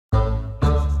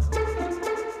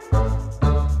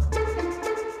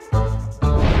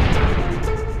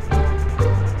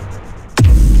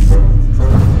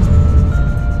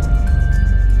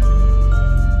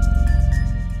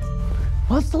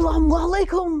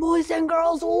Welcome, boys and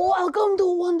girls. Welcome to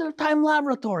Wondertime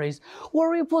Laboratories,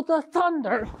 where we put the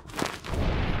thunder.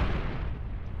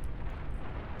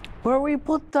 Where we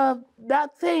put that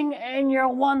thing in your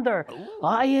wonder.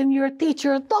 I am your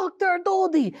teacher, Dr.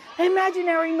 Dodi,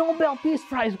 imaginary Nobel Peace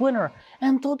Prize winner.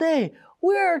 And today,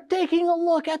 we're taking a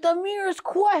look at the merest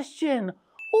question.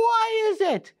 Why is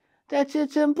it that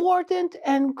it's important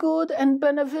and good and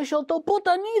beneficial to put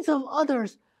the needs of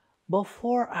others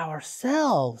before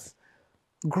ourselves?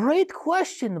 Great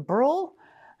question, bro.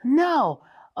 Now,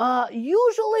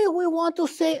 usually we want to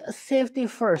say safety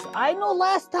first. I know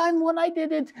last time when I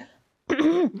did it,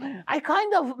 I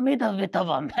kind of made a bit of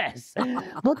a mess.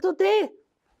 But today,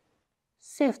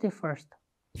 safety first.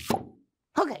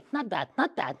 Okay, not that.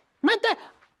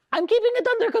 I'm keeping it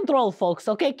under control, folks,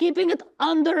 okay? Keeping it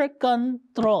under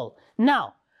control.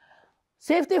 Now,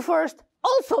 safety first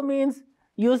also means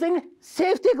using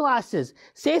safety glasses.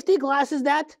 Safety glasses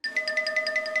that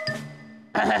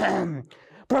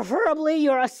preferably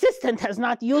your assistant has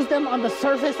not used them on the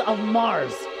surface of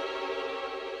Mars.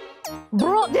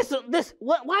 Bro,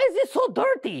 why is this so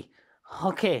dirty?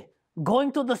 Okay,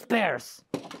 going to the spares.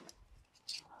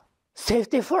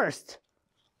 Safety first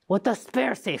with the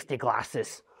spare safety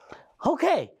glasses.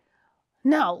 Okay,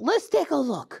 now let's take a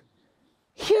look.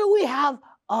 Here we have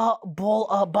a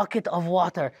bucket of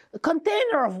water, a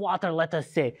container of water, let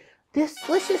us say. Let's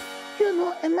just,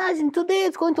 imagine today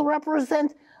it's going to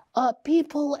represent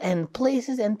people and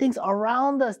places and things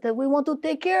around us that we want to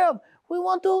take care of. We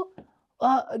want to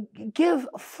give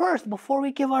first before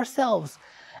we give ourselves.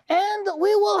 And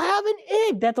we will have an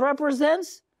egg that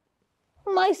represents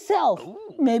myself,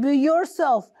 maybe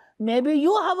yourself. Maybe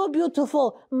you have a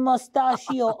beautiful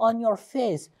mustachio on your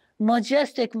face.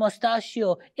 Majestic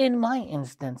mustachio in my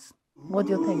instance. What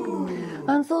do you think?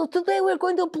 And so today we're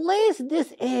going to place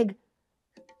this egg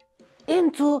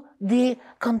into the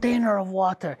container of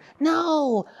water.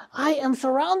 Now, I am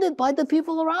surrounded by the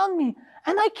people around me,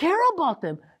 and I care about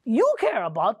them. You care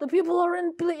about the people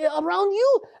around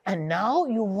you, and now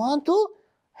you want to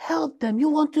help them. You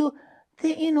want to,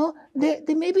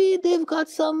 maybe they've got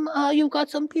some, you've got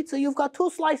some pizza, you've got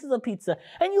 2 slices of pizza,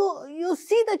 and you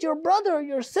see that your brother or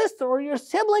your sister or your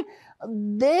sibling,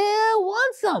 they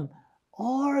want some.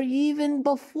 Or even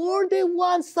before they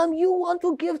want some, you want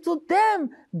to give to them.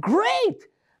 Great!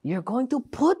 You're going to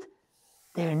put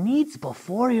their needs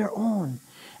before your own.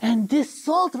 And this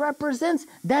salt represents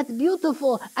that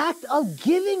beautiful act of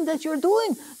giving that you're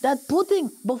doing, that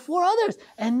putting before others.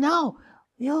 And now,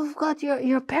 you've got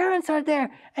your parents are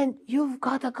there, and you've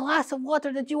got a glass of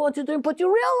water that you want to drink, but you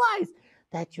realize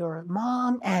that your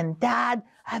mom and dad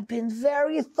have been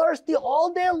very thirsty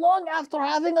all day long after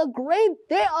having a great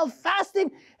day of fasting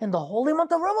in the holy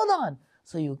month of Ramadan.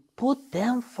 So you put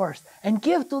them first and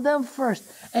give to them first.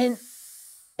 And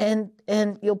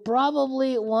you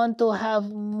probably want to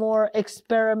have more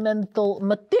experimental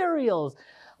materials.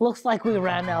 Looks like we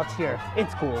ran out here.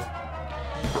 It's cool.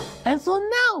 And so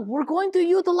now we're going to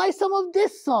utilize some of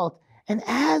this salt. And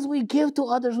as we give to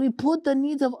others, we put the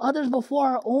needs of others before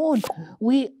our own.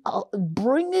 We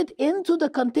bring it into the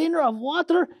container of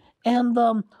water, and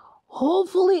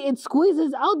hopefully it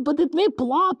squeezes out, but it may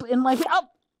plop in my...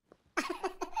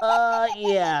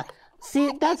 yeah.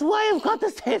 See, that's why I've got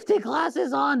the safety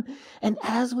glasses on. And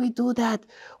as we do that,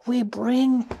 we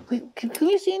bring... Can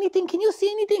you see anything? Can you see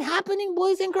anything happening,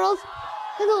 boys and girls?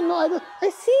 I don't know. I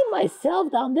see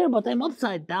myself down there, but I'm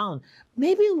upside down.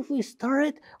 Maybe if we stir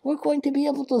it, we're going to be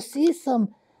able to see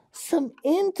some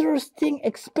interesting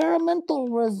experimental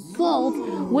results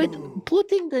with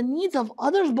putting the needs of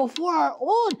others before our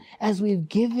own, as we've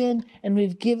given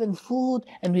food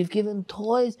and we've given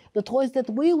toys, the toys that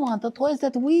we want, the toys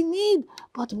that we need,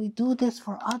 but we do this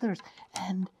for others.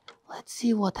 And let's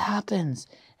see what happens.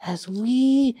 As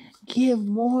we give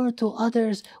more to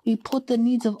others, we put the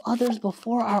needs of others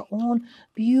before our own.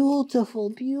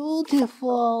 Beautiful,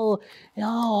 beautiful.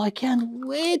 Oh, I can't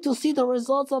wait to see the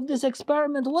results of this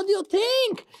experiment. What do you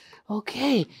think?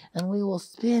 Okay, and we will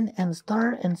spin and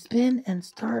stir and spin and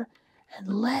stir. And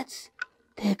let's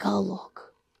take a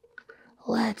look.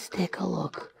 Let's take a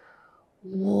look.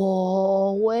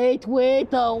 Whoa, wait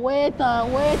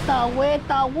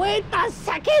a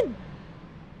second.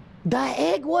 The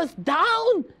egg was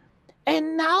down,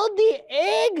 and now the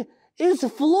egg is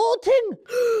floating.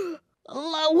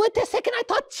 Wait a second, I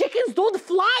thought chickens don't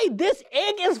fly. This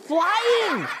egg is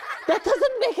flying. That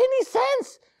doesn't make any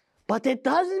sense. But it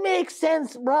does make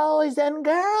sense, boys and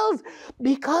girls,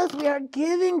 because we are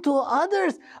giving to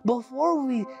others before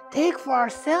we take for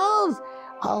ourselves.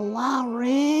 Allah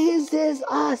raises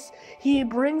us. He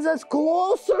brings us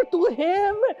closer to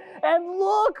Him, And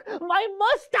look, my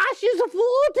mustache is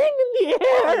floating in the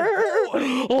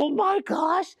air. Oh my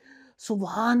gosh.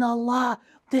 Subhanallah.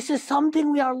 This is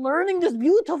something we are learning, this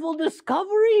beautiful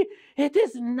discovery. It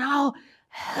is now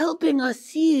helping us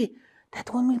see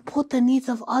that when we put the needs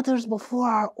of others before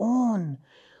our own,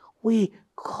 we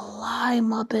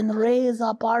climb up and raise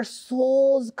up. Our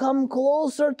souls come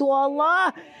closer to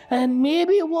Allah, and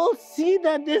maybe we'll see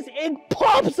that this egg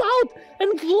pops out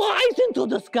and flies into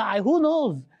the sky. Who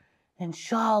knows?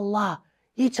 Inshallah,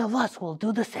 each of us will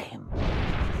do the same.